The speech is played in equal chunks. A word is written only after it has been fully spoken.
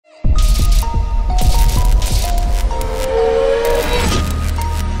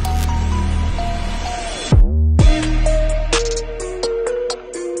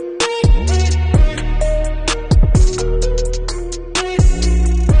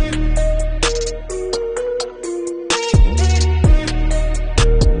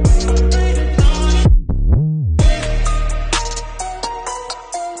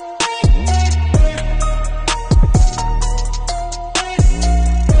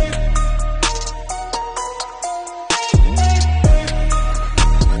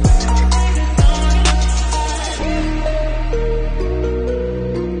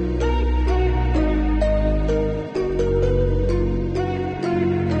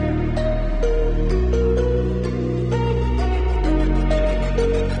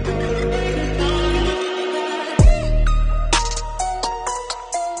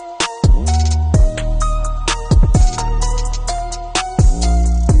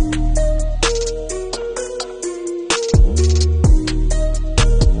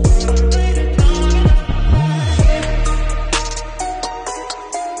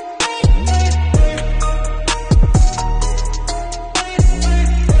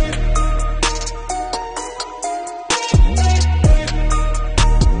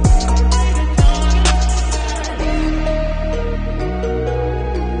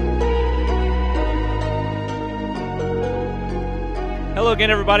Hello again,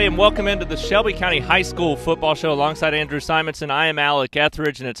 everybody, and welcome into the Shelby County High School Football Show alongside Andrew Simonson. I am Alec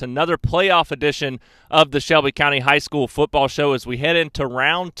Etheridge, and it's another playoff edition of the Shelby County High School Football Show as we head into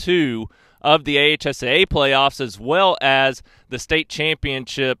round 2 of the AISA playoffs, as well as the state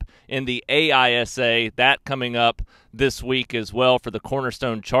championship in the AISA, that coming up this week as well for the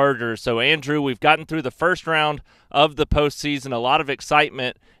Cornerstone Chargers. So, Andrew, we've gotten through the first round of the postseason, a lot of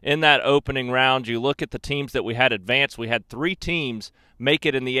excitement in that opening round. You look at the teams that we had advance. We had 3 teams make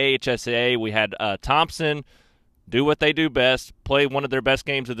it in the AISA. We had Thompson do what they do best, play one of their best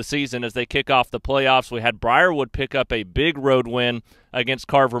games of the season as they kick off the playoffs. We had Briarwood pick up a big road win against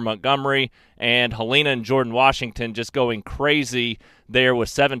Carver Montgomery, and Helena and Jordan Washington just going crazy there with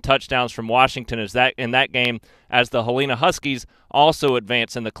 7 touchdowns from Washington in that game, as the Helena Huskies also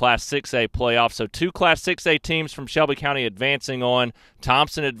advance in the Class 6A playoffs. So 2 Class 6A teams from Shelby County advancing on,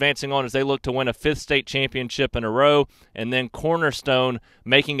 Thompson advancing on as they look to win a 5th state championship in a row, and then Cornerstone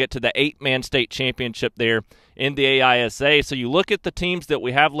making it to the 8-man state championship there in the AISA. So you look at the teams that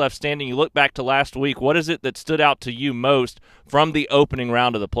we have left standing, you look back to last week, what is it that stood out to you most from the opening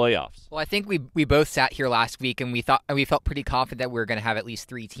round of the playoffs? Well, I think we both sat here last week and we felt pretty confident that we were going to have at least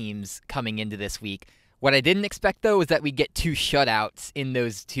 3 teams coming into this week. What I didn't expect, though, was that we'd get 2 shutouts in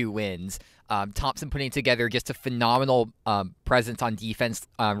those 2 wins. Thompson putting together just a phenomenal presence on defense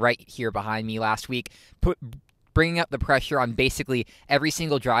right here behind me last week, bringing up the pressure on basically every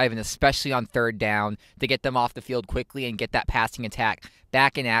single drive, and especially on 3rd down, to get them off the field quickly and get that passing attack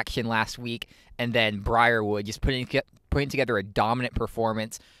back in action last week. And then Briarwood just putting together a dominant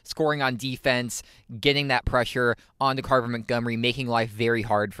performance, scoring on defense, getting that pressure onto Carver Montgomery, making life very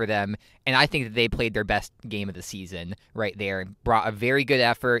hard for them. And I think that they played their best game of the season right there, brought a very good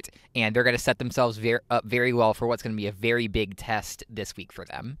effort, and they're going to set themselves up very well for what's going to be a very big test this week for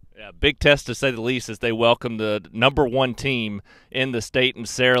them. Yeah, big test to say the least, as they welcome the #1 team in the state in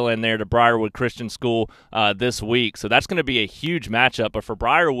Saraland there to Briarwood Christian School this week. So that's going to be a huge matchup. But for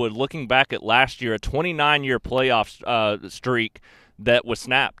Briarwood, looking back at last year, a 29-year playoff streak that was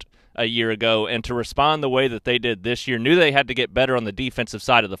snapped a year ago, and to respond the way that they did this year, knew they had to get better on the defensive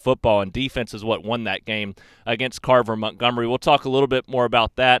side of the football, and defense is what won that game against Carver Montgomery. We'll talk a little bit more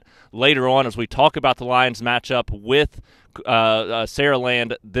about that later on as we talk about the Lions matchup with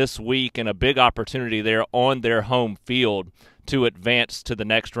Saraland this week, and a big opportunity there on their home field to advance to the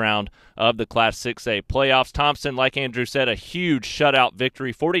next round of the Class 6A playoffs. Thompson, like Andrew said, a huge shutout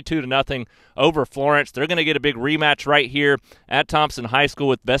victory, 42-0 over Florence. They're going to get a big rematch right here at Thompson High School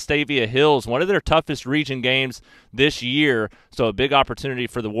with Vestavia Hills, one of their toughest region games this year. So a big opportunity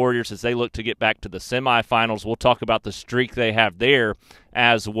for the Warriors as they look to get back to the semifinals. We'll talk about the streak they have there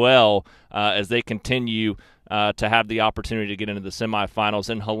as well as they continue to have the opportunity to get into the semifinals.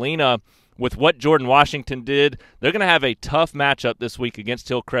 And Helena, with what Jordan Washington did, they're going to have a tough matchup this week against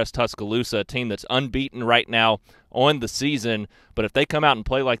Hillcrest Tuscaloosa, a team that's unbeaten right now on the season. But if they come out and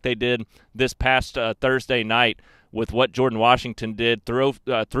play like they did this past Thursday night, with what Jordan Washington did, threw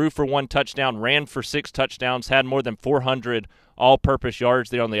for 1 touchdown, ran for 6 touchdowns, had more than 400 all-purpose yards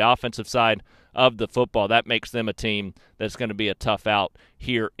there on the offensive side of the football, that makes them a team that's going to be a tough out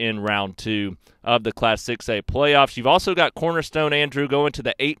here in round 2 of the Class 6A playoffs. You've also got Cornerstone, Andrew, going to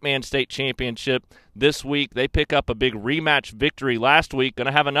the 8-man state championship this week. They pick up a big rematch victory last week. Going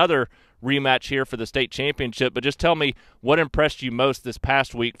to have another rematch here for the state championship. But just tell me, what impressed you most this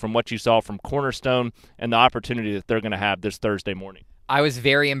past week from what you saw from Cornerstone and the opportunity that they're going to have this Thursday morning? I was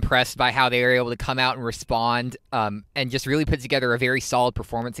very impressed by how they were able to come out and respond and just really put together a very solid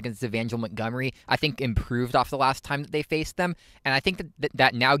performance against Evangel Montgomery. I think improved off the last time that they faced them, and I think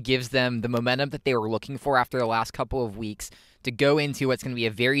that now gives them the momentum that they were looking for after the last couple of weeks to go into what's going to be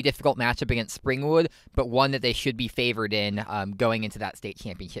a very difficult matchup against Springwood, but one that they should be favored in going into that state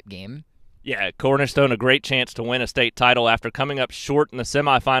championship game. Yeah, Cornerstone, a great chance to win a state title after coming up short in the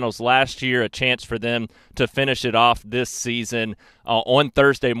semifinals last year, a chance for them to finish it off this season on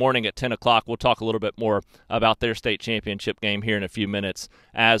Thursday morning at 10 o'clock. We'll talk a little bit more about their state championship game here in a few minutes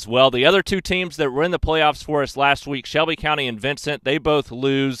as well. The other 2 teams that were in the playoffs for us last week, Shelby County and Vincent, they both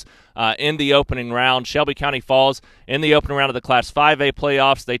lose in the opening round. Shelby County falls in the opening round of the Class 5A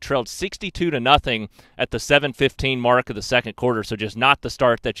playoffs. They trailed 62-0 at the 7:15 mark of the second quarter, so just not the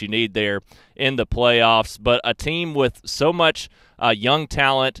start that you need there in the playoffs. But a team with so much young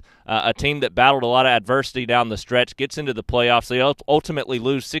talent, a team that battled a lot of adversity down the stretch, gets into the playoffs. They ultimately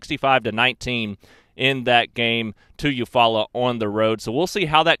lose 65-19 in that game to Eufaula on the road. So we'll see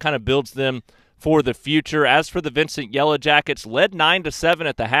how that kind of builds them for the future. As for the Vincent Yellow Jackets, led 9-7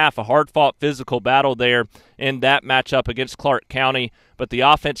 at the half, a hard-fought physical battle there in that matchup against Clark County, but the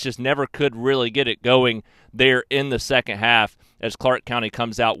offense just never could really get it going there in the second half as Clark County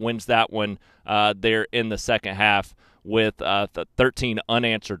comes out, wins that one there in the second half with 13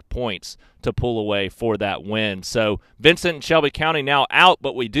 unanswered points to pull away for that win. So Vincent and Shelby County now out,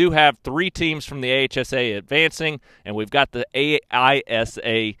 but we do have 3 teams from the AHSA advancing, and we've got the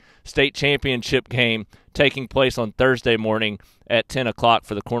AISA state championship game taking place on Thursday morning at 10 o'clock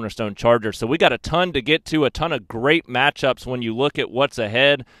for the Cornerstone Chargers. So we got a ton to get to, a ton of great matchups when you look at what's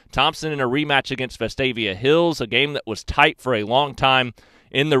ahead. Thompson in a rematch against Vestavia Hills, a game that was tight for a long time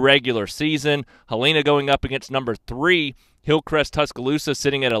in the regular season. Helena going up against number 3, Hillcrest Tuscaloosa,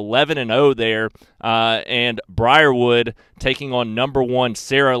 sitting at 11-0 there, and Briarwood taking on number 1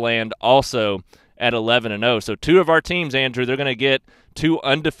 Saraland, also at 11-0. So 2 of our teams, Andrew, they're going to get 2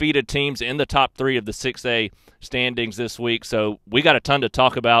 undefeated teams in the top 3 of the 6A standings this week. So we got a ton to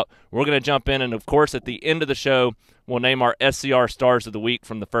talk about. We're going to jump in, and of course, at the end of the show, we'll name our SCR Stars of the Week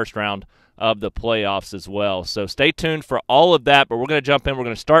from the first round of the playoffs as well. So stay tuned for all of that, but we're going to jump in. We're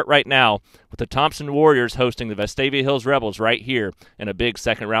going to start right now with the Thompson Warriors hosting the Vestavia Hills Rebels right here in a big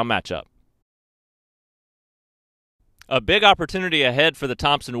second-round matchup. A big opportunity ahead for the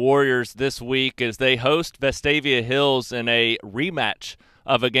Thompson Warriors this week as they host Vestavia Hills in a rematch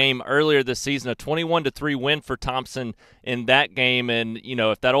of a game earlier this season, a 21-3 win for Thompson in that game. And, you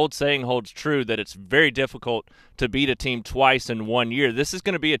know, if that old saying holds true that it's very difficult to beat a team twice in 1 year, this is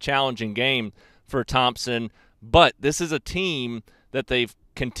going to be a challenging game for Thompson. But this is a team that they've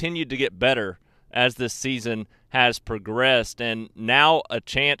continued to get better as this season has progressed, and now a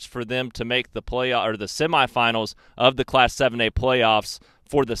chance for them to make the playoff or the semifinals of the Class 7A playoffs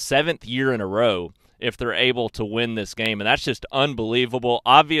for the 7th year in a row if they're able to win this game, and that's just unbelievable.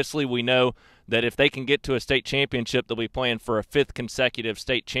 Obviously, we know that if they can get to a state championship, they'll be playing for a 5th consecutive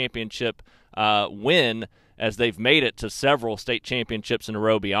state championship win, as they've made it to several state championships in a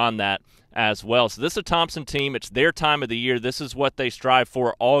row beyond that as well. So this is a Thompson team. It's their time of the year. This is what they strive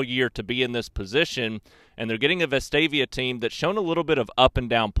for all year, to be in this position, and they're getting a Vestavia team that's shown a little bit of up and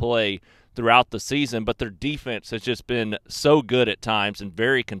down play throughout the season, but their defense has just been so good at times and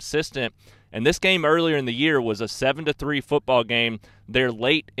very consistent. And this game earlier in the year was a 7-3 football game. They're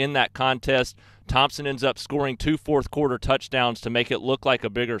late in that contest. Thompson ends up scoring 2 fourth-quarter touchdowns to make it look like a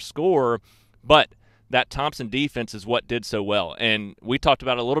bigger score, but that Thompson defense is what did so well. And we talked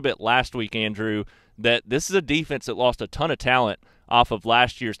about it a little bit last week, Andrew, that this is a defense that lost a ton of talent off of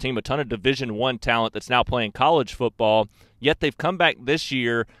last year's team, a ton of Division I talent that's now playing college football, yet they've come back this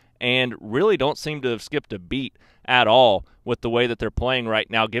year and really don't seem to have skipped a beat at all with the way that they're playing right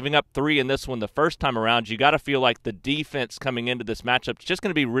now. Giving up 3 in this one the first time around, you got to feel like the defense coming into this matchup is just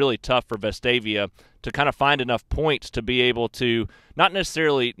going to be really tough for Vestavia to kind of find enough points to be able to not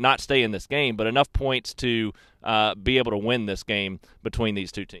necessarily not stay in this game, but enough points to be able to win this game between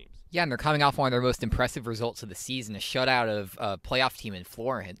these two teams. Yeah, and they're coming off one of their most impressive results of the season, a shutout of a playoff team in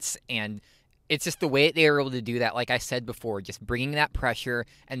Florence, and it's just the way they were able to do that, like I said before, just bringing that pressure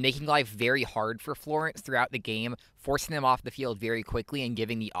and making life very hard for Florence throughout the game, forcing them off the field very quickly and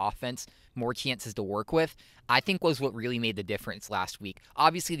giving the offense more chances to work with, I think was what really made the difference last week.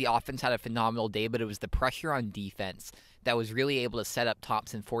 Obviously, the offense had a phenomenal day, but it was the pressure on defense that was really able to set up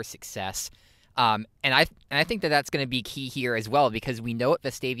Thompson for success. And I think that that's going to be key here as well, because we know what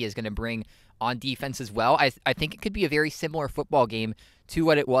Vestavia is going to bring on defense as well. I think it could be a very similar football game to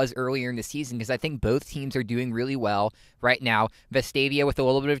what it was earlier in the season, because I think both teams are doing really well right now. Vestavia with a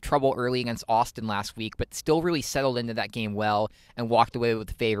little bit of trouble early against Austin last week, but still really settled into that game well and walked away with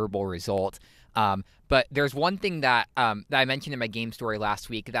a favorable result. But there's one thing that I mentioned in my game story last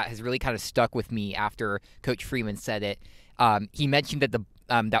week that has really kind of stuck with me after Coach Freeman said it. He mentioned that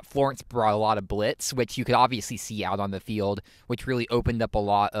that Florence brought a lot of blitz, which you could obviously see out on the field, which really opened up a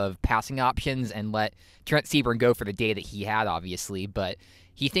lot of passing options and let Trent Seaburn go for the day that he had, obviously. But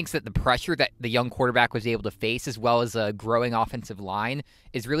he thinks that the pressure that the young quarterback was able to face, as well as a growing offensive line,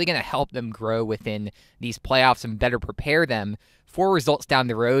 is really going to help them grow within these playoffs and better prepare them for results down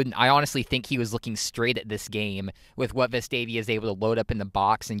the road. And I honestly think he was looking straight at this game with what Vestavia is able to load up in the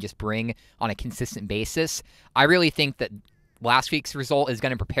box and just bring on a consistent basis. I really think that last week's result is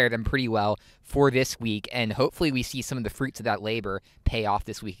going to prepare them pretty well for this week, and hopefully we see some of the fruits of that labor pay off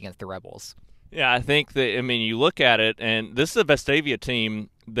this week against the Rebels. Yeah, I think that, I mean, you look at it, and this is a Vestavia team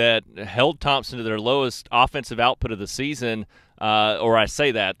that held Thompson to their lowest offensive output of the season, or I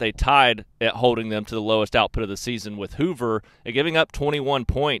say that, they tied at holding them to the lowest output of the season with Hoover and giving up 21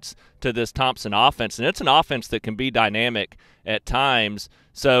 points to this Thompson offense. And it's an offense that can be dynamic at times.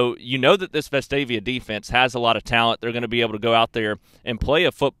 So you know that this Vestavia defense has a lot of talent. They're going to be able to go out there and play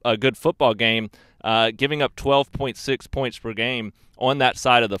a good football game. giving up 12.6 points per game on that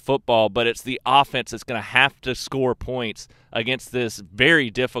side of the football, but it's the offense that's going to have to score points against this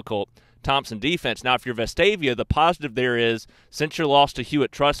very difficult Thompson defense. Now, if you're Vestavia, the positive there is, since your loss to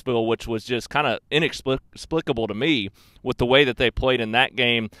Hewitt-Trussville, which was just kind of inexplicable to me with the way that they played in that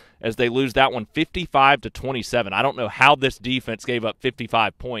game, as they lose that one 55-27. I don't know how this defense gave up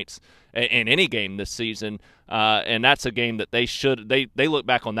 55 points in any game this season, and that's a game that they look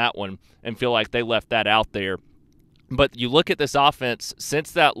back on that one and feel like they left that out there. But you look at this offense since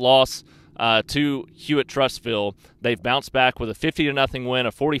that loss to Hewitt-Trussville, they've bounced back with a 50-0 win,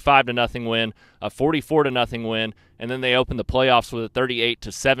 a 45-0 win, a 44-0 win, and then they opened the playoffs with a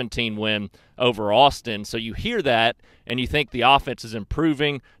 38-17 win over Austin. So you hear that, and you think the offense is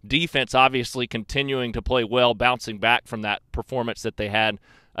improving. Defense obviously continuing to play well, bouncing back from that performance that they had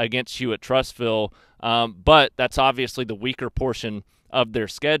against Hewitt-Trussville. But that's obviously the weaker portion of their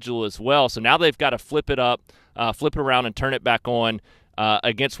schedule as well. So now they've got to flip it around and turn it back on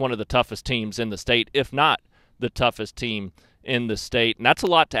against one of the toughest teams in the state, if not the toughest team in the state. And that's a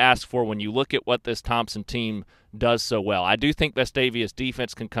lot to ask for when you look at what this Thompson team does so well. I do think Vestavia's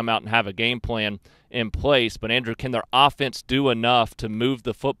defense can come out and have a game plan in place, but Andrew, can their offense do enough to move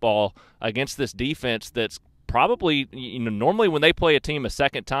the football against this defense that's probably, normally when they play a team a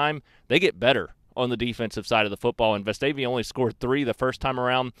second time, they get better on the defensive side of the football, and Vestavia only scored 3 the first time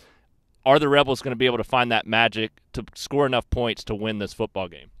around. Are the Rebels going to be able to find that magic to score enough points to win this football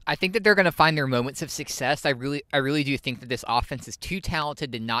game? I think that they're going to find their moments of success. I really do think that this offense is too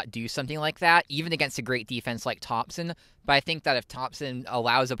talented to not do something like that, even against a great defense like Thompson. But I think that if Thompson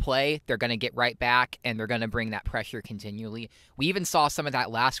allows a play, they're going to get right back, and they're going to bring that pressure continually. We even saw some of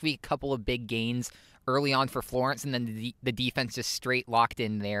that last week, a couple of big gains early on for Florence, and then the defense just straight locked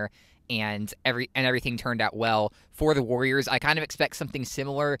in there, and everything turned out well for the Warriors. I kind of expect something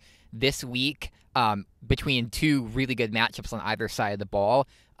similar this week between two really good matchups on either side of the ball.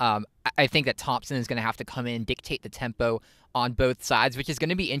 I think that Thompson is going to have to come in, dictate the tempo on both sides, which is going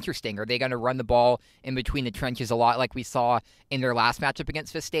to be interesting. Are they going to run the ball in between the trenches a lot like we saw in their last matchup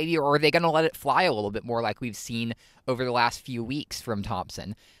against Vestavia, or are they going to let it fly a little bit more like we've seen over the last few weeks from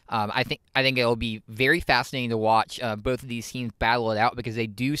Thompson? I think it'll be very fascinating to watch both of these teams battle it out because they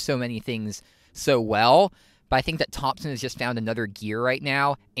do so many things so well. But I think that Thompson has just found another gear right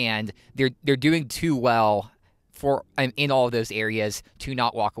now, and they're doing too well in all of those areas to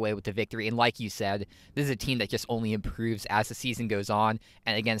not walk away with the victory. And like you said, this is a team that just only improves as the season goes on,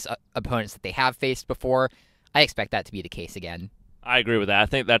 and against opponents that they have faced before, I expect that to be the case again. I agree with that. I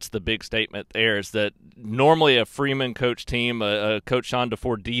think that's the big statement there, is that normally a Freeman coach team, a Coach Sean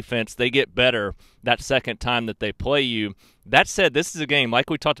DeFore defense, they get better that second time that they play you. That said, this is a game, like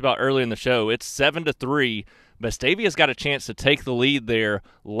we talked about earlier in the show, it's 7-3. Vestavia's got a chance to take the lead there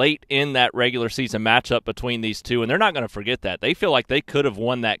late in that regular season matchup between these two, and they're not going to forget that. They feel like they could have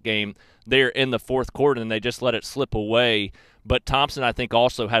won that game there in the fourth quarter, and they just let it slip away. But Thompson, I think,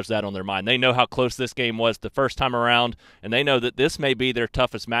 also has that on their mind. They know how close this game was the first time around, and they know that this may be their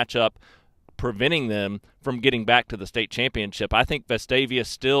toughest matchup, preventing them from getting back to the state championship. I think Vestavia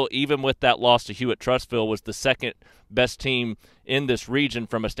still, even with that loss to Hewitt-Trussville, was the second best team in this region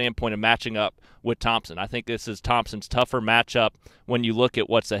from a standpoint of matching up with Thompson. I think this is Thompson's tougher matchup when you look at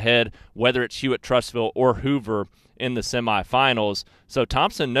what's ahead, whether it's Hewitt-Trussville or Hoover in the semifinals. So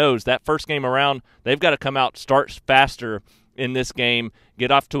Thompson knows that first game around, they've got to come out, start faster in this game,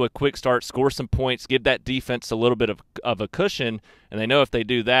 get off to a quick start, score some points, give that defense a little bit of a cushion, and they know if they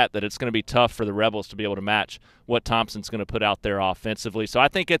do that it's going to be tough for the Rebels to be able to match what Thompson's going to put out there offensively. So I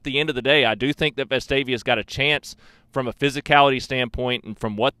think at the end of the day, I do think that Vestavia's got a chance from a physicality standpoint and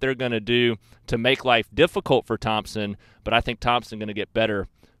from what they're going to do to make life difficult for Thompson, but I think Thompson's going to get better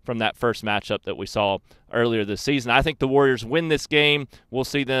from that first matchup that we saw earlier this season. I think the Warriors win this game. We'll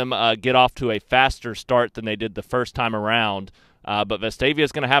see them get off to a faster start than they did the first time around. But Vestavia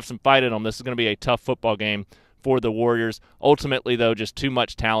is going to have some fight in them. This is going to be a tough football game for the Warriors. Ultimately, though, just too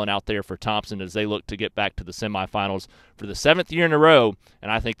much talent out there for Thompson as they look to get back to the semifinals for the 7th year in a row.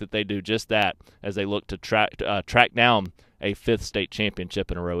 And I think that they do just that as they look to track down a 5th state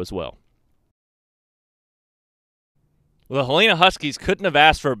championship in a row as well. Well, the Helena Huskies couldn't have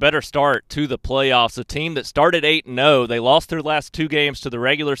asked for a better start to the playoffs. A team that started 8-0. They lost their last 2 games to the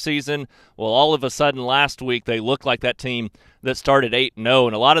regular season. Well, all of a sudden last week they looked like that team that started 8-0.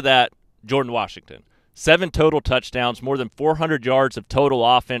 And a lot of that, Jordan Washington. 7 total touchdowns, more than 400 yards of total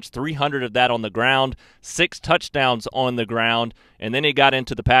offense, 300 of that on the ground, 6 touchdowns on the ground, and then he got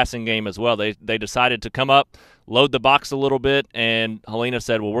into the passing game as well. They decided to come up load the box a little bit, and Helena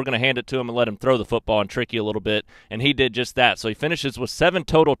said, well, we're going to hand it to him and let him throw the football and trick you a little bit, and he did just that. So he finishes with 7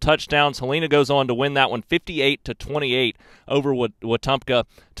 total touchdowns. Helena goes on to win that one 58-28 over Wetumpka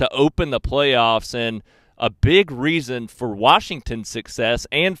to open the playoffs, and a big reason for Washington's success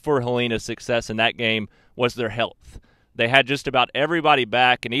and for Helena's success in that game was their health. They had just about everybody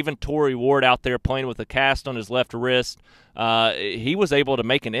back, and even Torrey Ward out there playing with a cast on his left wrist. He was able to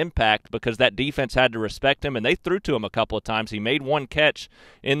make an impact because that defense had to respect him, and they threw to him a couple of times. He made one catch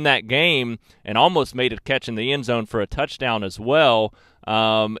in that game and almost made a catch in the end zone for a touchdown as well.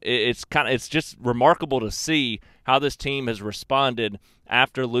 It's just remarkable to see how this team has responded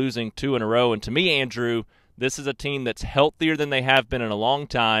after losing 2 in a row. And to me, Andrew, this is a team that's healthier than they have been in a long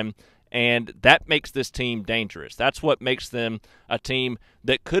time, and that makes this team dangerous. That's what makes them a team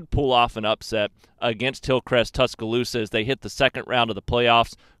that could pull off an upset against Hillcrest Tuscaloosa as they hit the second round of the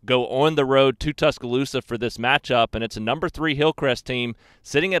playoffs, go on the road to Tuscaloosa for this matchup, and it's a number 3 Hillcrest team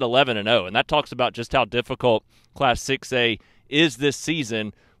sitting at 11-0, and that talks about just how difficult Class 6A is this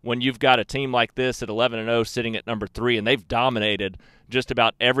season when you've got a team like this at 11-0 sitting at number 3, and they've dominated just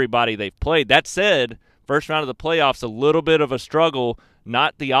about everybody they've played. That said, first round of the playoffs, a little bit of a struggle,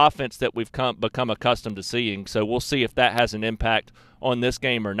 not the offense that we've become accustomed to seeing. So we'll see if that has an impact on this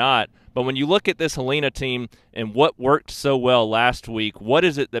game or not. But when you look at this Helena team and what worked so well last week, what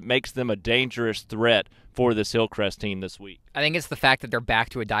is it that makes them a dangerous threat for this Hillcrest team this week? I think it's the fact that they're back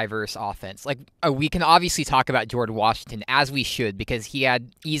to a diverse offense. Like, we can obviously talk about Jordan Washington, as we should, because he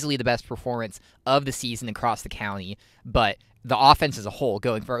had easily the best performance of the season across the county, but the offense as a whole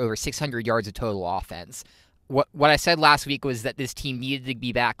going for over 600 yards of total offense. What I said last week was that this team needed to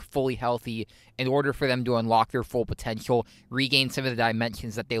be back fully healthy in order for them to unlock their full potential, regain some of the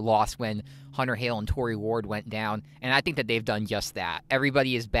dimensions that they lost when Hunter Hale and Torrey Ward went down, and I think that they've done just that.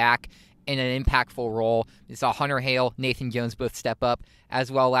 Everybody is back in an impactful role. We saw Hunter Hale, Nathan Jones both step up as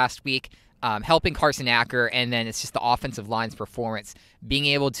well last week, helping Carson Acker, and then it's just the offensive line's performance, being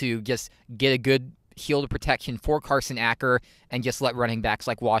able to just get a good shield of protection for Carson Acker and just let running backs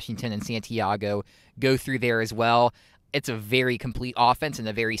like Washington and Santiago go through there as well. It's a very complete offense and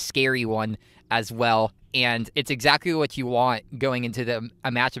a very scary one as well, and it's exactly what you want going into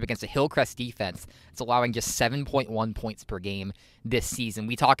a matchup against a Hillcrest defense. It's allowing just 7.1 points per game this season.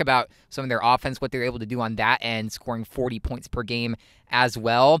 We talk about some of their offense, what they're able to do on that end, scoring 40 points per game as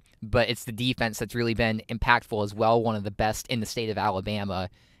well, but it's the defense that's really been impactful as well, one of the best in the state of Alabama.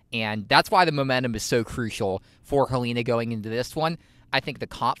 And that's why the momentum is so crucial for Helena going into this one. I think the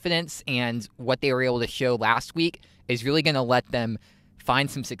confidence and what they were able to show last week is really going to let them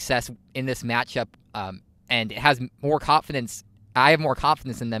find some success in this matchup. And it has more confidence. I have more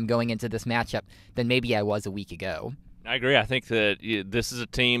confidence in them going into this matchup than maybe I was a week ago. I agree. I think that this is a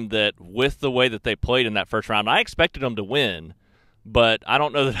team that, with the way that they played in that first round, I expected them to win, but I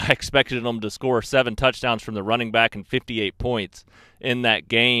don't know that I expected them to score 7 touchdowns from the running back and 58 points in that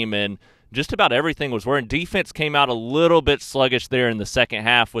game. And just about everything was where defense came out a little bit sluggish there in the second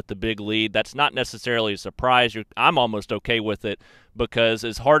half with the big lead. That's not necessarily a surprise. I'm almost okay with it because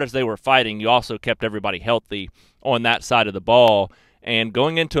as hard as they were fighting, you also kept everybody healthy on that side of the ball. And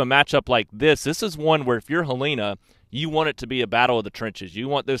going into a matchup like this is one where if you're Helena, you want it to be a battle of the trenches. You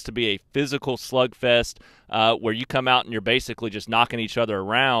want this to be a physical slugfest where you come out and you're basically just knocking each other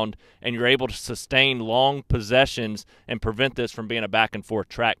around and you're able to sustain long possessions and prevent this from being a back-and-forth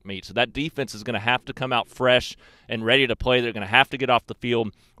track meet. So that defense is going to have to come out fresh and ready to play. They're going to have to get off the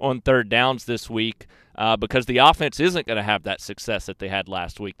field on third downs this week because the offense isn't going to have that success that they had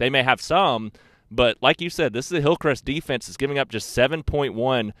last week. They may have some, but like you said, this is a Hillcrest defense that's giving up just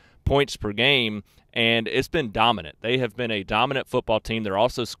 7.1 points per game, and it's been dominant. They have been a dominant football team. They're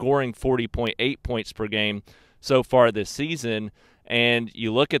also scoring 40.8 points per game so far this season, and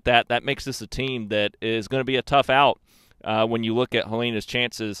you look at that, that makes this a team that is going to be a tough out when you look at Helena's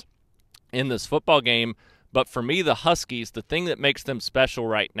chances in this football game. But for me, the Huskies, the thing that makes them special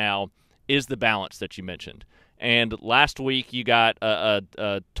right now is the balance that you mentioned. And last week you got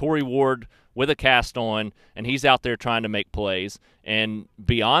Torrey Ward with a cast on, and he's out there trying to make plays. And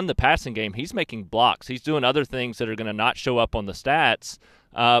beyond the passing game, he's making blocks. He's doing other things that are going to not show up on the stats.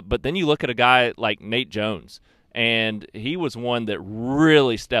 But then you look at a guy like Nate Jones, and he was one that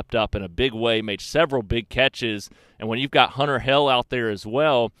really stepped up in a big way, made several big catches. And when you've got Hunter Hale out there as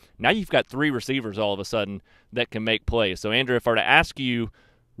well, now you've got 3 receivers all of a sudden that can make plays. So, Andrew, if I were to ask you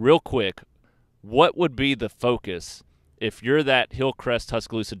real quick, what would be the focus if you're that Hillcrest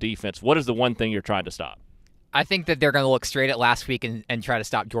Tuscaloosa defense? What is the one thing you're trying to stop? I think that they're going to look straight at last week and try to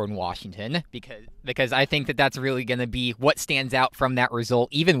stop Jordan Washington because I think that that's really going to be what stands out from that result,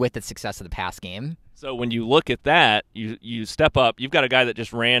 even with the success of the pass game. So when you look at that, you step up. You've got a guy that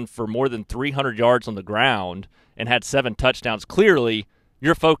just ran for more than 300 yards on the ground and had 7 touchdowns. Clearly,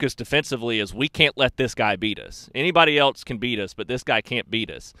 your focus defensively is we can't let this guy beat us. Anybody else can beat us, but this guy can't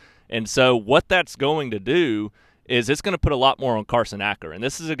beat us. And so what that's going to do is it's going to put a lot more on Carson Acker. And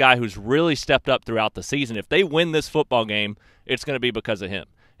this is a guy who's really stepped up throughout the season. If they win this football game, it's going to be because of him.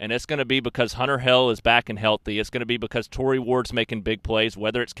 And it's going to be because Hunter Hill is back and healthy. It's going to be because Torrey Ward's making big plays,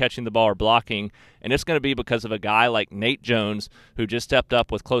 whether it's catching the ball or blocking. And it's going to be because of a guy like Nate Jones, who just stepped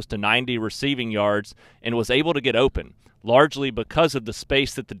up with close to 90 receiving yards and was able to get open, largely because of the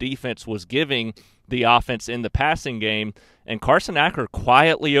space that the defense was giving the offense in the passing game. And Carson Acker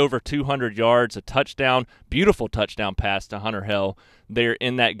quietly over 200 yards, a touchdown, beautiful touchdown pass to Hunter Hill there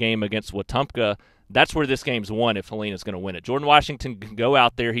in that game against Wetumpka. That's where this game's won if Helena's going to win it. Jordan Washington can go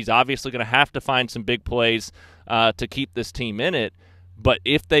out there. He's obviously going to have to find some big plays to keep this team in it. But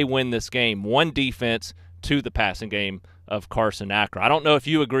if they win this game, 1 defense, 2 the passing game of Carson Acker. I don't know if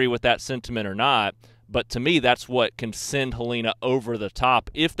you agree with that sentiment or not, but to me that's what can send Helena over the top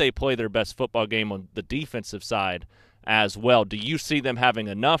if they play their best football game on the defensive side as well. Do you see them having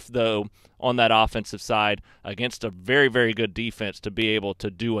enough, though, on that offensive side against a very, very good defense to be able to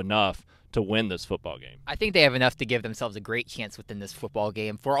do enough to win this football game? I think they have enough to give themselves a great chance within this football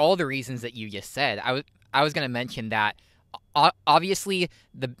game for all the reasons that you just said. I was going to mention that obviously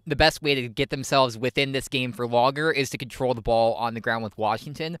the best way to get themselves within this game for longer is to control the ball on the ground with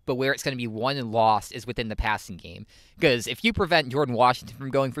Washington, but where it's going to be won and lost is within the passing game. Because if you prevent Jordan Washington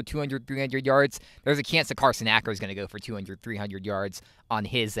from going for 200, 300 yards, there's a chance that Carson Acker is going to go for 200, 300 yards on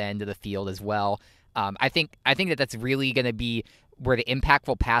his end of the field as well. I think that that's really going to be where the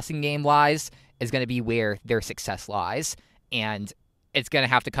impactful passing game lies, is going to be where their success lies. And it's going to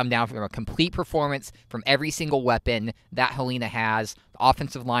have to come down from a complete performance from every single weapon that Helena has, the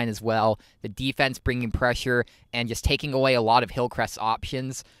offensive line as well, the defense bringing pressure, and just taking away a lot of Hillcrest's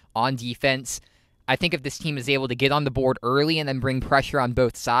options on defense. I think if this team is able to get on the board early and then bring pressure on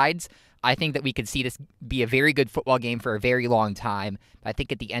both sides, I think that we could see this be a very good football game for a very long time. I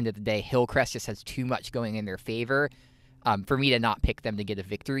think at the end of the day, Hillcrest just has too much going in their favor for me to not pick them to get a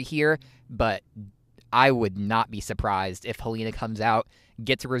victory here, but I would not be surprised if Helena comes out,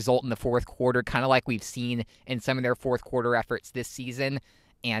 gets a result in the fourth quarter, kind of like we've seen in some of their fourth quarter efforts this season,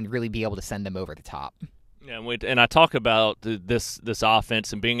 and really be able to send them over the top. Yeah, and I talk about this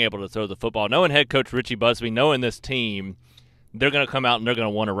offense and being able to throw the football. Knowing head coach Richie Busby, knowing this team, they're going to come out and they're going to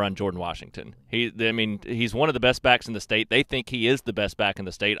want to run Jordan Washington. He's one of the best backs in the state. They think he is the best back in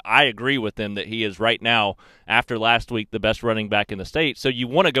the state. I agree with them that he is right now, after last week, the best running back in the state. So you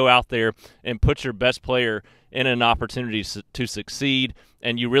want to go out there and put your best player in an opportunity to succeed,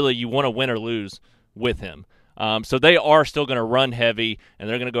 and you want to win or lose with him. So they are still going to run heavy, and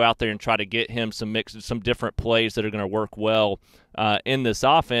they're going to go out there and try to get him some different plays that are going to work well in this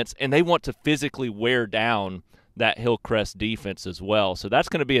offense, and they want to physically wear down that Hillcrest defense as well. So that's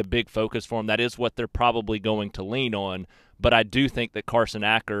going to be a big focus for them. That is what they're probably going to lean on. But I do think that Carson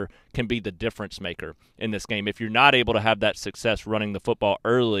Acker can be the difference maker in this game. If you're not able to have that success running the football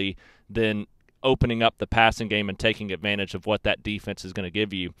early, then opening up the passing game and taking advantage of what that defense is going to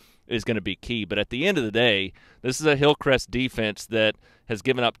give you is going to be key. But at the end of the day, this is a Hillcrest defense that has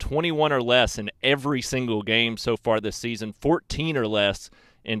given up 21 or less in every single game so far this season, 14 or less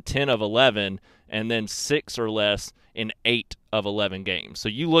in 10 of 11, and then 6 or less in 8 of 11 games. So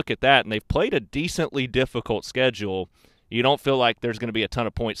you look at that, and they've played a decently difficult schedule. You don't feel like there's going to be a ton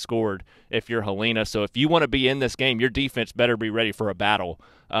of points scored if you're Helena. So if you want to be in this game, your defense better be ready for a battle,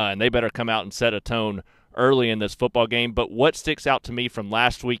 and they better come out and set a tone early in this football game. But what sticks out to me from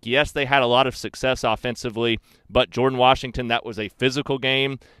last week, yes, they had a lot of success offensively, but Jordan Washington, that was a physical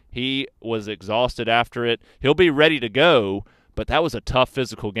game. He was exhausted after it. He'll be ready to go, but that was a tough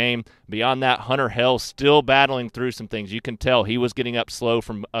physical game. Beyond that, Hunter Hill still battling through some things. You can tell he was getting up slow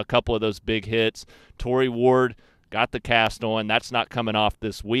from a couple of those big hits. Torrey Ward got the cast on. That's not coming off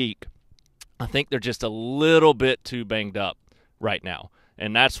this week. I think they're just a little bit too banged up right now,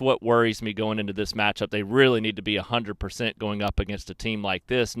 and that's what worries me going into this matchup. They really need to be 100% going up against a team like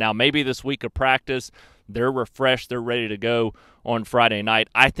this. Now, maybe this week of practice, they're refreshed, they're ready to go on Friday night.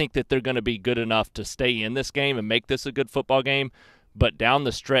 I think that they're going to be good enough to stay in this game and make this a good football game, but down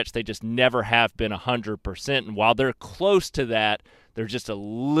the stretch, they just never have been 100%, and while they're close to that, they're just a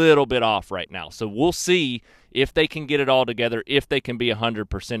little bit off right now. So we'll see if they can get it all together, if they can be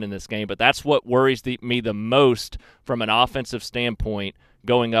 100% in this game. But that's what worries me the most from an offensive standpoint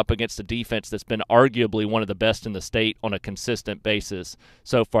going up against a defense that's been arguably one of the best in the state on a consistent basis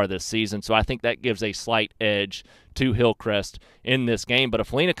so far this season. So I think that gives a slight edge to Hillcrest in this game. But if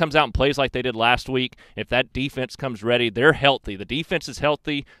Helena comes out and plays like they did last week, if that defense comes ready, they're healthy. The defense is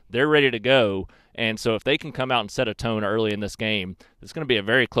healthy. They're ready to go. And so if they can come out and set a tone early in this game, it's going to be a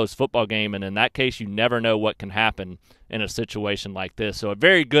very close football game. And in that case, you never know what can happen in a situation like this. So a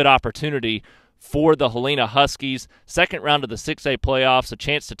very good opportunity for the Helena Huskies. Second round of the 6A playoffs, a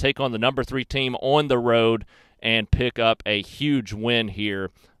chance to take on the number 3 team on the road and pick up a huge win here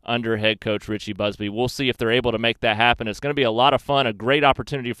under head coach Richie Busby. We'll see if they're able to make that happen. It's going to be a lot of fun, a great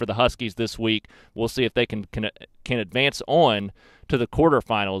opportunity for the Huskies this week. We'll see if they can advance on to the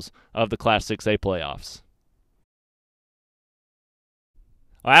quarterfinals of the Class 6A playoffs.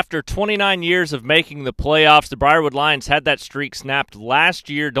 After 29 years of making the playoffs, the Briarwood Lions had that streak snapped last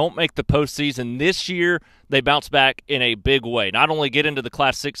year, don't make the postseason. This year, they bounce back in a big way. Not only get into the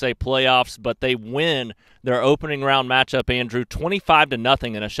Class 6A playoffs, but they win their opening round matchup, Andrew,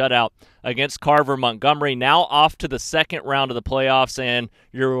 25-0 in a shutout against Carver Montgomery. Now off to the second round of the playoffs, and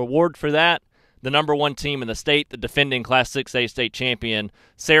your reward for that, the number 1 team in the state, the defending Class 6A state champion,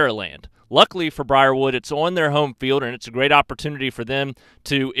 Saraland. Luckily for Briarwood, it's on their home field, and it's a great opportunity for them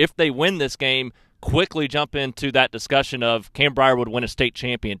to, if they win this game, quickly jump into that discussion of can Briarwood win a state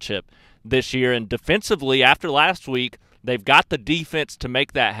championship this year. And defensively, after last week, they've got the defense to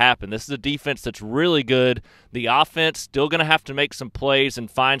make that happen. This is a defense that's really good. The offense still going to have to make some plays and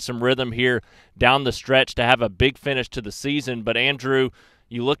find some rhythm here down the stretch to have a big finish to the season. But, Andrew,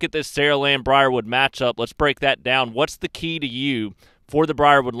 you look at this Saraland-Briarwood matchup. Let's break that down. What's the key to you for the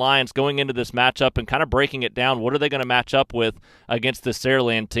Briarwood Lions going into this matchup and kind of breaking it down? What are they going to match up with against this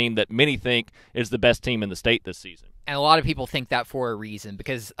Saraland team that many think is the best team in the state this season? And a lot of people think that for a reason,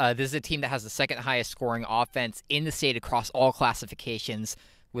 because this is a team that has the second highest scoring offense in the state across all classifications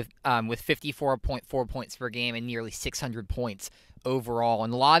with 54.4 points per game and nearly 600 points overall.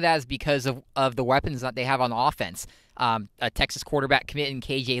 And a lot of that is because of the weapons that they have on offense. A Texas quarterback commit in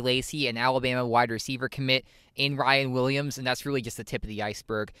KJ Lacey, an Alabama wide receiver commit in Ryan Williams, and that's really just the tip of the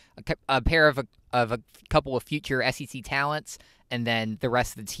iceberg. A pair of a couple of future SEC talents, and then the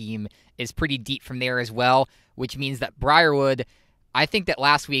rest of the team is pretty deep from there as well, which means that Briarwood, I think that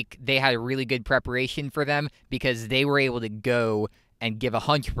last week they had a really good preparation for them because they were able to go and give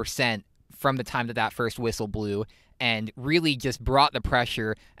 100% from the time that first whistle blew and really just brought the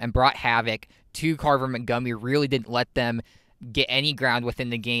pressure and brought havoc to Carver Montgomery, really didn't let them get any ground within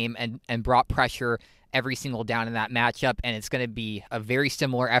the game and brought pressure every single down in that matchup, and it's going to be a very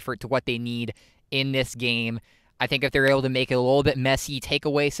similar effort to what they need in this game. I think if they're able to make it a little bit messy, take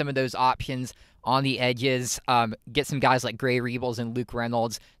away some of those options on the edges, get some guys like Gray Rebels and Luke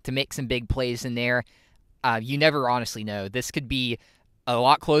Reynolds to make some big plays in there, you never honestly know. This could be a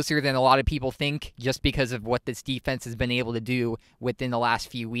lot closer than a lot of people think just because of what this defense has been able to do within the last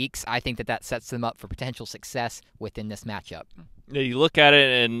few weeks. I think that sets them up for potential success within this matchup. Yeah, you look at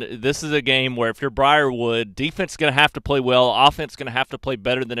it, and this is a game where if you're Briarwood, defense is going to have to play well, offense is going to have to play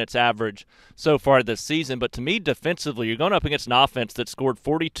better than its average so far this season. But to me, defensively, you're going up against an offense that scored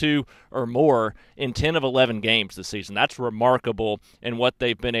 42 or more in 10 of 11 games this season. That's remarkable in what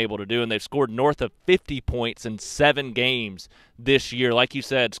they've been able to do, and they've scored north of 50 points in 7 games this year. Like you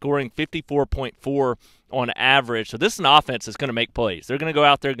said, scoring 54.4 on average. So this is an offense that's going to make plays. They're going to go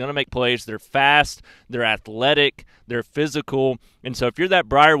out there, going to make plays. They're fast, they're athletic, they're physical. And so if you're that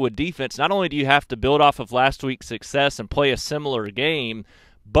Briarwood defense, not only do you have to build off of last week's success and play a similar game,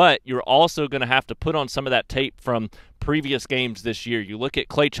 but you're also going to have to put on some of that tape from previous games this year. You look at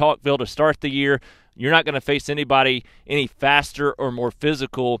Clay Chalkville to start the year, you're not going to face anybody any faster or more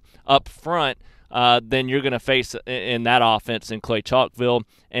physical up front than you're going to face in that offense in Clay Chalkville.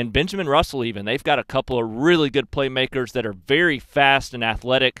 And Benjamin Russell even, they've got a couple of really good playmakers that are very fast and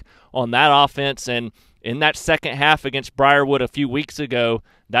athletic on that offense. And in that second half against Briarwood a few weeks ago,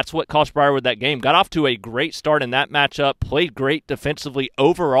 that's what cost Briarwood that game. Got off to a great start in that matchup, played great defensively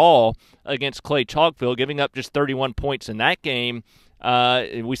overall against Clay Chalkville, giving up just 31 points in that game.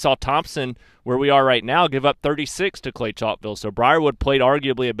 We saw Thompson, where we are right now, give up 36 to Clay Chalkville. So Briarwood played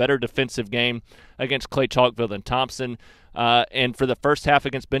arguably a better defensive game against Clay Chalkville than Thompson. And for the first half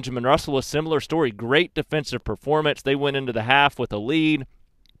against Benjamin Russell, a similar story. Great defensive performance. They went into the half with a lead,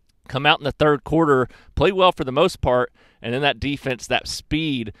 come out in the third quarter, play well for the most part, and then that defense, that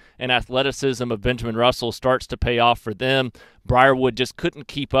speed and athleticism of Benjamin Russell starts to pay off for them. Briarwood just couldn't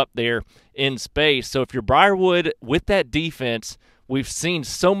keep up there in space. So if you're Briarwood with that defense, we've seen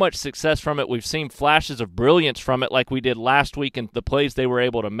so much success from it. We've seen flashes of brilliance from it like we did last week and the plays they were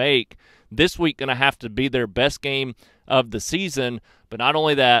able to make. This week going to have to be their best game of the season. But not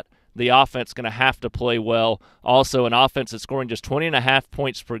only that, the offense going to have to play well. Also, an offense that's scoring just 20.5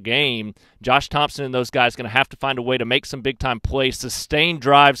 points per game. Josh Thompson and those guys going to have to find a way to make some big-time plays, sustain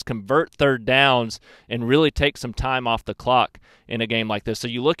drives, convert third downs, and really take some time off the clock in a game like this. So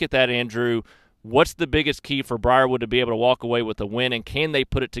you look at that, Andrew, what's the biggest key for Briarwood to be able to walk away with a win, and can they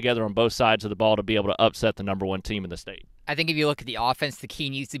put it together on both sides of the ball to be able to upset the number one team in the state? I think if you look at the offense, the key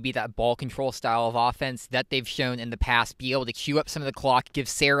needs to be that ball control style of offense that they've shown in the past. Be able to chew up some of the clock, give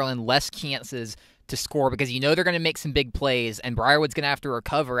Saraland less chances to score because you know they're going to make some big plays, and Briarwood's going to have to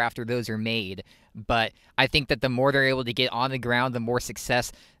recover after those are made. But I think that the more they're able to get on the ground, the more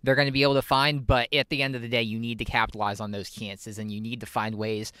success they're going to be able to find. But at the end of the day, you need to capitalize on those chances, and you need to find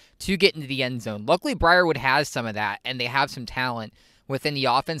ways to get into the end zone. Luckily, Briarwood has some of that, and they have some talent within the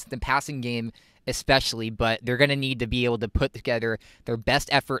offense, the passing game especially, but they're going to need to be able to put together their best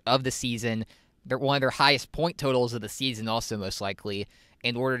effort of the season, one of their highest point totals of the season also most likely,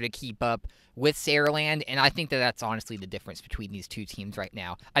 in order to keep up with Saraland, and I think that that's honestly the difference between these two teams right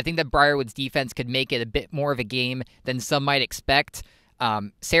now. I think that Briarwood's defense could make it a bit more of a game than some might expect.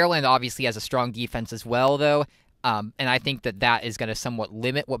 Saraland obviously has a strong defense as well, though, and I think that that is going to somewhat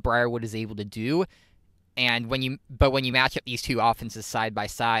limit what Briarwood is able to do. And when you match up these two offenses side by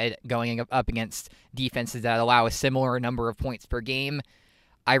side, going up against defenses that allow a similar number of points per game,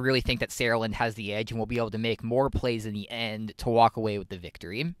 I really think that Saraland has the edge and will be able to make more plays in the end to walk away with the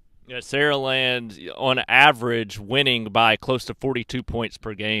victory. Yeah, Saraland, on average, winning by close to 42 points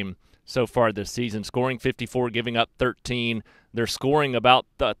per game so far this season, scoring 54, giving up 13. They're scoring about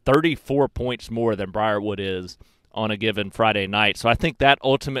 34 points more than Briarwood is on a given Friday night. So I think that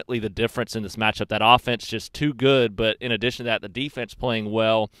ultimately the difference in this matchup, that offense just too good, but in addition to that, the defense playing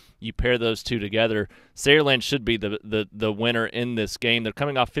well, you pair those two together, Saraland should be the winner in this game. They're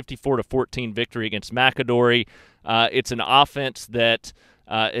coming off 54-14 victory against McAdory. It's an offense that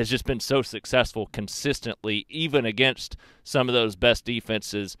has just been so successful consistently, even against some of those best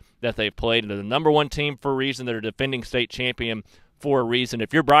defenses that they've played. They're the number one team for a reason. They're a defending state champion for a reason.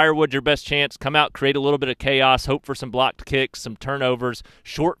 If you're Briarwood, your best chance, come out, create a little bit of chaos, hope for some blocked kicks, some turnovers,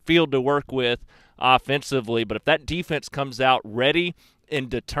 short field to work with offensively. But if that defense comes out ready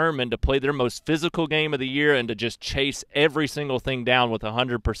and determined to play their most physical game of the year and to just chase every single thing down with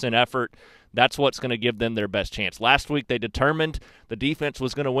 100% effort, that's what's going to give them their best chance. Last week, they determined the defense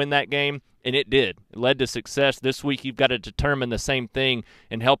was going to win that game, and it did. It led to success. This week, you've got to determine the same thing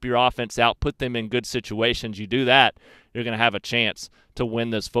and help your offense out, put them in good situations. You do that, you're going to have a chance to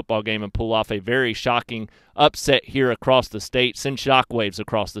win this football game and pull off a very shocking upset here across the state, send shockwaves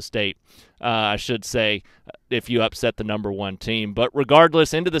across the state, I should say, if you upset the number one team. But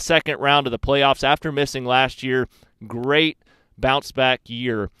regardless, into the second round of the playoffs after missing last year, great bounce-back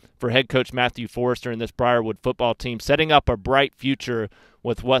year for head coach Matthew Forrester and this Briarwood football team, setting up a bright future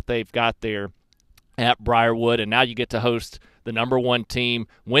with what they've got there at Briarwood. And now you get to host the number one team.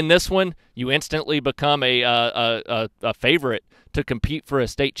 Win this one, you instantly become a favorite to compete for a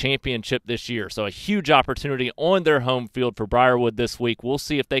state championship this year. So a huge opportunity on their home field for Briarwood this week. We'll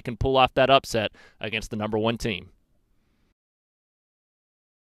see if they can pull off that upset against the number one team.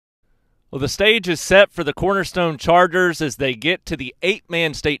 Well, the stage is set for the Cornerstone Chargers as they get to the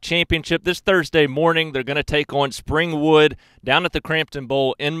 8-man state championship this Thursday morning. They're going to take on Springwood down at the Crampton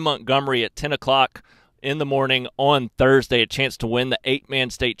Bowl in Montgomery at 10 o'clock in the morning on Thursday. A chance to win the 8-man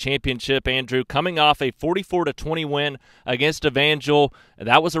state championship, Andrew, coming off a 44-20 win against Evangel.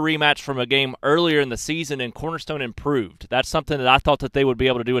 That was a rematch from a game earlier in the season, and Cornerstone improved. That's something that I thought that they would be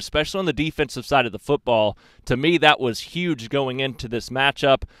able to do, especially on the defensive side of the football. To me, that was huge going into this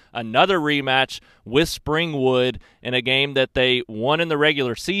matchup. Another rematch with Springwood in a game that they won in the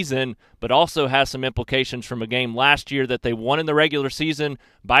regular season, but also has some implications from a game last year that they won in the regular season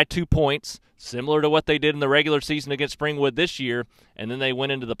by 2 points, similar to what they did in the regular season against Springwood this year, and then they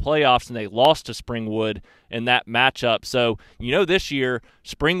went into the playoffs and they lost to Springwood in that matchup. So, this year,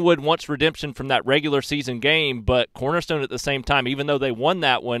 Springwood wants redemption from that regular season game, but Cornerstone at the same time, even though they won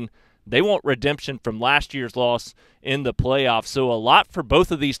that one, they want redemption from last year's loss in the playoffs. So a lot for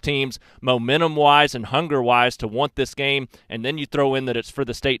both of these teams, momentum-wise and hunger-wise, to want this game. And then you throw in that it's for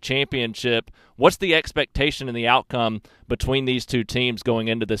the state championship. What's the expectation and the outcome between these two teams going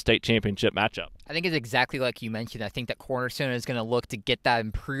into the state championship matchup? I think it's exactly like you mentioned. I think that Cornerstone is going to look to get that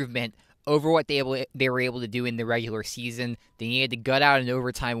improvement over what they were able to do in the regular season. They needed to gut out an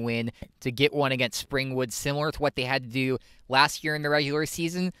overtime win to get one against Springwood, similar to what they had to do last year in the regular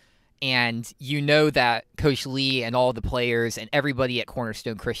season. And you know that Coach Lee and all the players and everybody at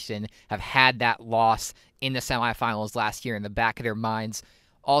Cornerstone Christian have had that loss in the semifinals last year in the back of their minds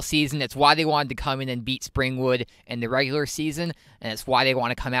all season. It's why they wanted to come in and beat Springwood in the regular season, and it's why they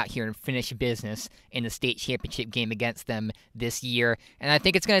want to come out here and finish business in the state championship game against them this year. And I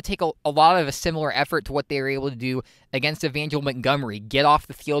think it's going to take a lot of a similar effort to what they were able to do against Evangel Montgomery. Get off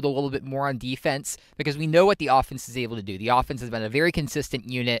the field a little bit more on defense, because we know what the offense is able to do. The offense has been a very consistent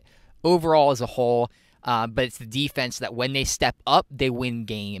unit overall as a whole, but it's the defense that when they step up, they win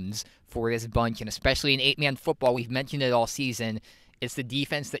games for this bunch, and especially in 8-man football, we've mentioned it all season. It's the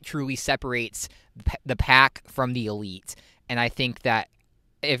defense that truly separates the pack from the elite. And I think that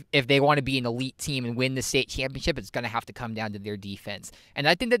if they want to be an elite team and win the state championship, it's going to have to come down to their defense. And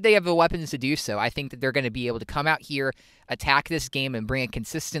I think that they have the weapons to do so. I think that they're going to be able to come out here, attack this game, and bring a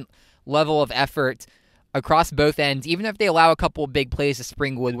consistent level of effort across both ends, even if they allow a couple of big plays to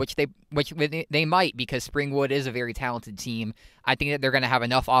Springwood, which they might, because Springwood is a very talented team. I think that they're going to have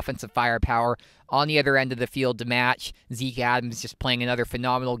enough offensive firepower on the other end of the field to match. Zeke Adams just playing another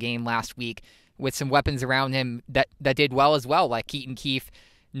phenomenal game last week with some weapons around him that did well as well, like Keaton Keefe,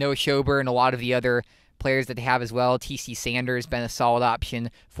 Noah Schober, and a lot of the other players that they have as well. TC Sanders been a solid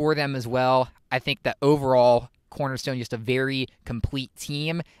option for them as well. I think that overall, Cornerstone just a very complete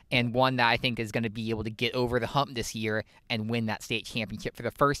team, and one that I think is going to be able to get over the hump this year and win that state championship for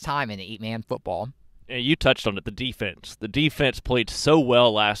the first time in 8-man football. And you touched on it, the defense. The defense played so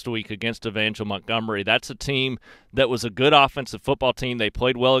well last week against Evangel Montgomery. That's a team that was a good offensive football team. They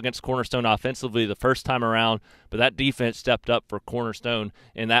played well against Cornerstone offensively the first time around, but that defense stepped up for Cornerstone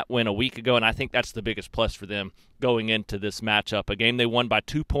in that win a week ago, and I think that's the biggest plus for them going into this matchup. A game they won by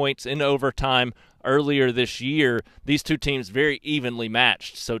 2 points in overtime earlier this year. These two teams very evenly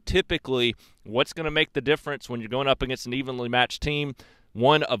matched. So typically, what's going to make the difference when you're going up against an evenly matched team?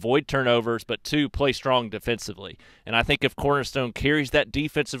 One, avoid turnovers, but two, play strong defensively. And I think if Cornerstone carries that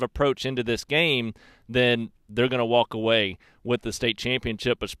defensive approach into this game, then they're going to walk away with the state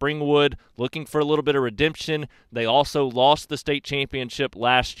championship. But Springwood, looking for a little bit of redemption. They also lost the state championship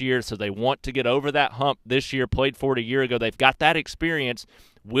last year, so they want to get over that hump this year, played for it a year ago. They've got that experience.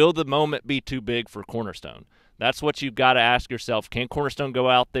 Will the moment be too big for Cornerstone? That's what you've got to ask yourself. Can Cornerstone go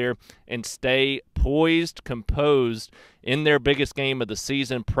out there and stay poised, composed in their biggest game of the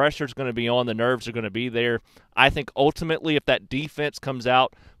season? Pressure's going to be on. The nerves are going to be there. I think ultimately if that defense comes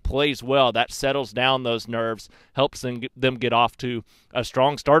out, plays well, that settles down those nerves, helps them get off to a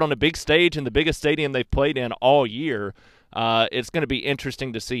strong start on a big stage in the biggest stadium they've played in all year. It's going to be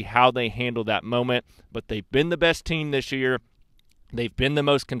interesting to see how they handle that moment. But they've been the best team this year. They've been the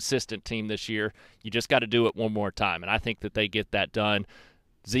most consistent team this year. You just got to do it one more time, and I think that they get that done.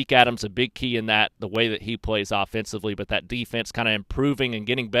 Zeke Adams, a big key in that, the way that he plays offensively, but that defense kind of improving and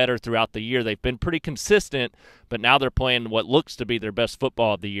getting better throughout the year. They've been pretty consistent, but now they're playing what looks to be their best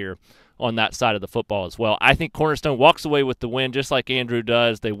football of the year on that side of the football as well. I think Cornerstone walks away with the win just like Andrew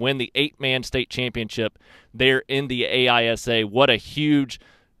does. They win the 8-man state championship there in the AISA. What a huge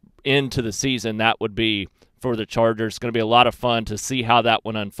end to the season that would be for the Chargers. It's going to be a lot of fun to see how that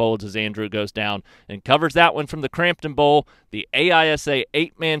one unfolds as Andrew goes down and covers that one from the Crampton Bowl, the AISA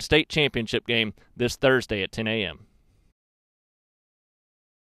 8-man state championship game this Thursday at 10 a.m.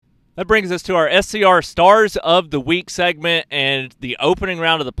 That brings us to our SCR Stars of the Week segment and the opening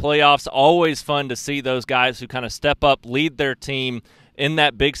round of the playoffs. Always fun to see those guys who kind of step up, lead their team in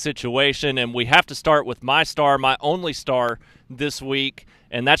that big situation. And we have to start with my star, my only star this week,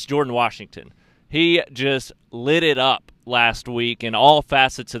 and that's Jordan Washington. He just lit it up last week in all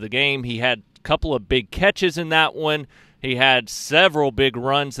facets of the game. He had a couple of big catches in that one. He had several big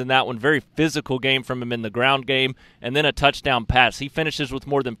runs in that one. Very physical game from him in the ground game, and then a touchdown pass. He finishes with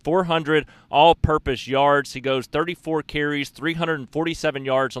more than 400 all-purpose yards. He goes 34 carries, 347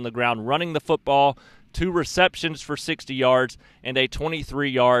 yards on the ground running the football, 2 receptions for 60 yards, and a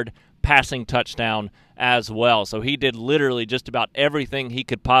 23-yard passing touchdown as well. So he did literally just about everything he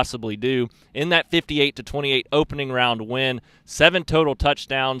could possibly do in that 58-28 opening round win. 7 total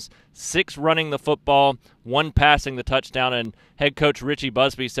touchdowns, 6 running the football, 1 passing the touchdown, and head coach Richie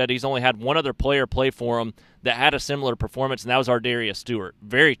Busby said he's only had one other player play for him that had a similar performance, and that was Ardarius Stewart.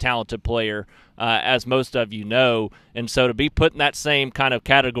 Very talented player, as most of you know, and so to be put in that same kind of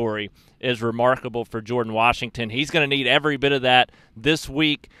category is remarkable for Jordan Washington. He's going to need every bit of that this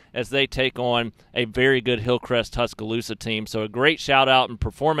week as they take on a very good Hillcrest Tuscaloosa team. So a great shout-out and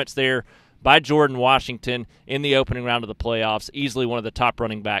performance there by Jordan Washington in the opening round of the playoffs. Easily one of the top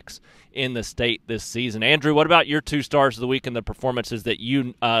running backs in the state this season. Andrew, what about your 2 stars of the week and the performances that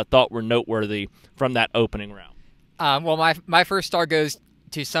you thought were noteworthy from that opening round? Well, my first star goes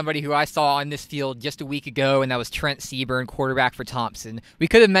to somebody who I saw on this field just a week ago, and that was Trent Seaburn, quarterback for Thompson. We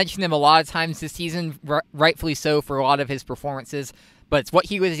could have mentioned him a lot of times this season, rightfully so for a lot of his performances, but it's what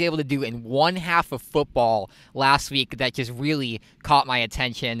he was able to do in one half of football last week that just really caught my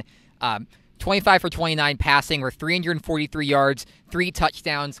attention. 25 for 29 passing, or 343 yards, 3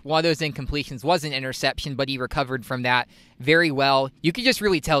 touchdowns. One of those incompletions was an interception, but he recovered from that very well. You could just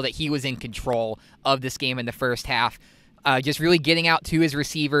really tell that he was in control of this game in the first half. Just really getting out to his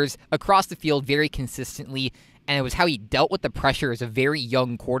receivers across the field very consistently, and it was how he dealt with the pressure as a very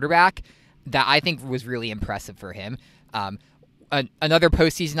young quarterback that I think was really impressive for him. Another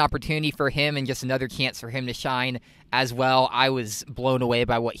postseason opportunity for him and just another chance for him to shine as well. I was blown away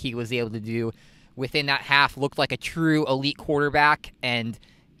by what he was able to do within that half. Looked like a true elite quarterback, and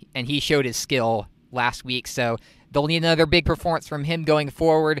he showed his skill last week. So they'll need another big performance from him going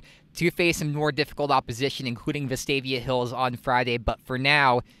forward to face some more difficult opposition, including Vestavia Hills on Friday. But for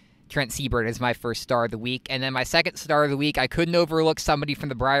now, Trent Seibert is my first star of the week. And then my second star of the week, I couldn't overlook somebody from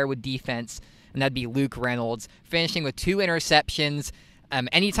the Briarwood defense, and that'd be Luke Reynolds, finishing with 2 interceptions.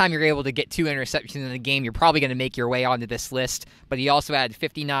 Anytime you're able to get 2 interceptions in a game, you're probably going to make your way onto this list. But he also had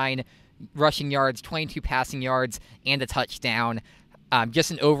 59 rushing yards, 22 passing yards, and a touchdown.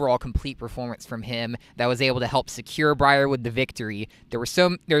 Just an overall complete performance from him that was able to help secure Briarwood the victory. There were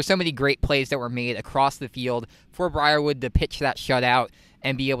so many great plays that were made across the field for Briarwood to pitch that shutout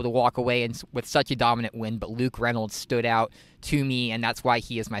and be able to walk away with such a dominant win, but Luke Reynolds stood out to me, and that's why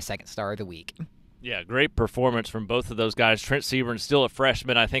he is my second star of the week. Yeah, great performance from both of those guys. Trent Seibert still a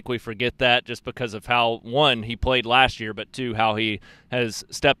freshman. I think we forget that just because of how, one, he played last year, but two, how he has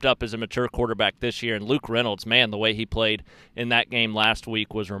stepped up as a mature quarterback this year. And Luke Reynolds, man, the way he played in that game last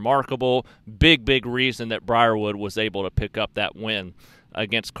week was remarkable. Big reason that Briarwood was able to pick up that win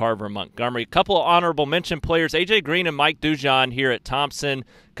against Carver Montgomery. A couple of honorable mention players, A.J. Green and Mike Dujon here at Thompson,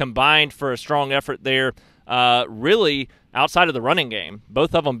 combined for a strong effort there. Really, outside of the running game,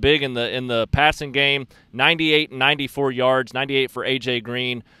 both of them big in the passing game. 98 and 94 yards, 98 for A.J.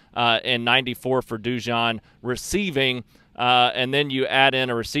 Green and 94 for Dujon. Receiving, and then you add in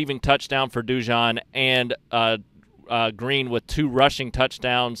a receiving touchdown for Dujon and Green with 2 rushing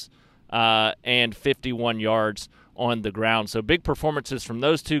touchdowns and 51 yards on the ground. So big performances from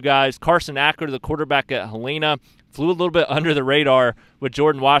those two guys. Carson Acker, the quarterback at Helena, flew a little bit under the radar with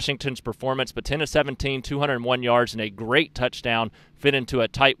Jordan Washington's performance, but 10 of 17, 201 yards, and a great touchdown fit into a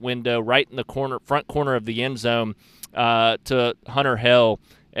tight window right in the front corner of the end zone to Hunter Hell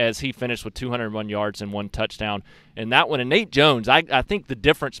as he finished with 201 yards and 1 touchdown in that one. And Nate Jones, I think the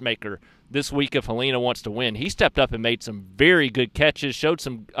difference maker this week if Helena wants to win. He stepped up and made some very good catches, showed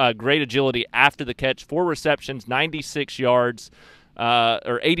some great agility after the catch. 4 receptions, 96 yards,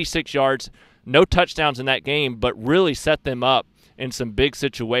 or 86 yards. No touchdowns in that game, but really set them up in some big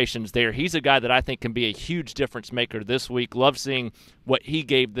situations there. He's a guy that I think can be a huge difference maker this week. Love seeing what he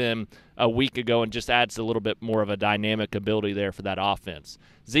gave them a week ago and just adds a little bit more of a dynamic ability there for that offense.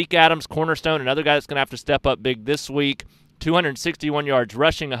 Zeke Adams, Cornerstone, another guy that's going to have to step up big this week. 261 yards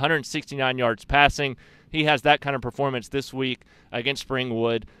rushing, 169 yards passing. He has that kind of performance this week against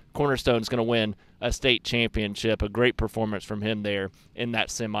Springwood. Cornerstone's going to win a state championship. A great performance from him there in that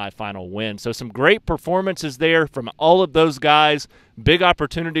semifinal win. So some great performances there from all of those guys. Big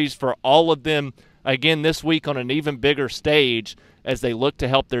opportunities for all of them again this week on an even bigger stage as they look to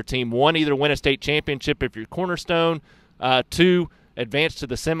help their team, 1, either win a state championship if you're Cornerstone, 2, advance to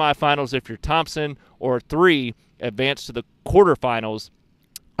the semifinals if you're Thompson, or 3, advance to the quarterfinals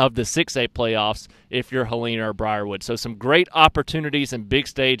of the 6A playoffs if you're Helena or Briarwood. So some great opportunities and big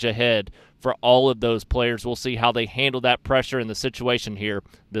stage ahead for all of those players. We'll see how they handle that pressure in the situation here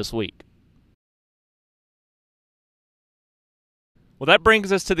this week. Well, that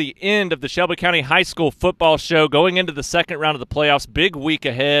brings us to the end of the Shelby County High School football show. Going into the second round of the playoffs, big week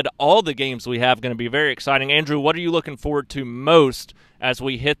ahead. All the games we have going to be very exciting. Andrew, what are you looking forward to most as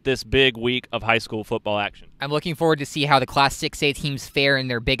we hit this big week of high school football action? I'm looking forward to see how the Class 6A teams fare in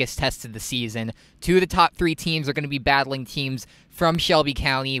their biggest test of the season. 2 of the top 3 teams are going to be battling teams from Shelby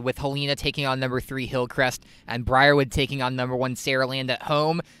County, with Helena taking on number 3 Hillcrest and Briarwood taking on number 1 Saraland at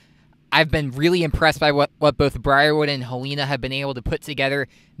home. I've been really impressed by what both Briarwood and Helena have been able to put together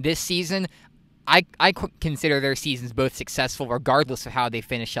this season. I consider their seasons both successful regardless of how they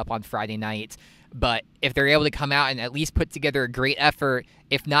finish up on Friday night. But if they're able to come out and at least put together a great effort,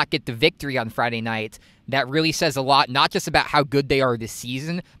 if not get the victory on Friday night, that really says a lot, not just about how good they are this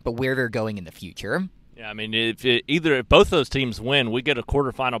season, but where they're going in the future. Yeah, I mean, if both those teams win, we get a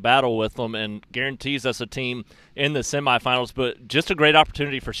quarterfinal battle with them and guarantees us a team in the semifinals. But just a great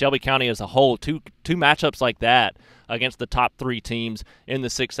opportunity for Shelby County as a whole. Two matchups like that against the top 3 teams in the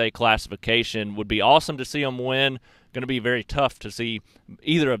 6A classification would be awesome to see them win. Going to be very tough to see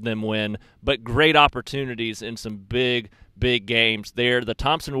either of them win, but great opportunities in some big big games there. The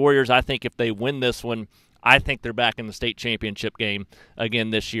Thompson Warriors, I think if they win this one, I think they're back in the state championship game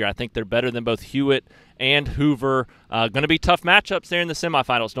again this year. I think they're better than both Hewitt and Hoover. Going to be tough matchups there in the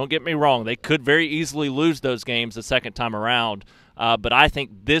semifinals. Don't get me wrong. They could very easily lose those games the second time around. But I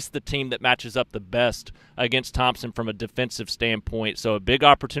think this is the team that matches up the best against Thompson from a defensive standpoint. So a big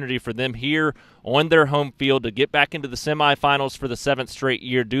opportunity for them here on their home field to get back into the semifinals for the 7th straight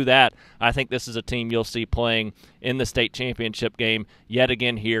year. Do that. I think this is a team you'll see playing in the state championship game yet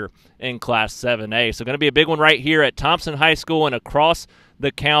again here in Class 7A. So going to be a big one right here at Thompson High School and across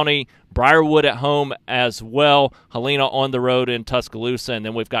the county. Briarwood at home as well. Helena on the road in Tuscaloosa. And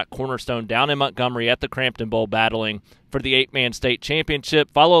then we've got Cornerstone down in Montgomery at the Crampton Bowl battling for the 8-man state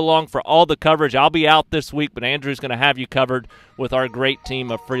championship. Follow along for all the coverage. I'll be out this week, but Andrew's going to have you covered with our great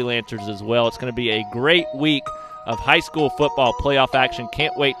team of freelancers as well. It's going to be a great week of high school football playoff action.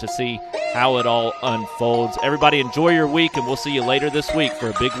 Can't wait to see how it all unfolds. Everybody enjoy your week, and we'll see you later this week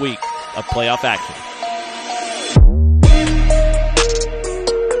for a big week of playoff action.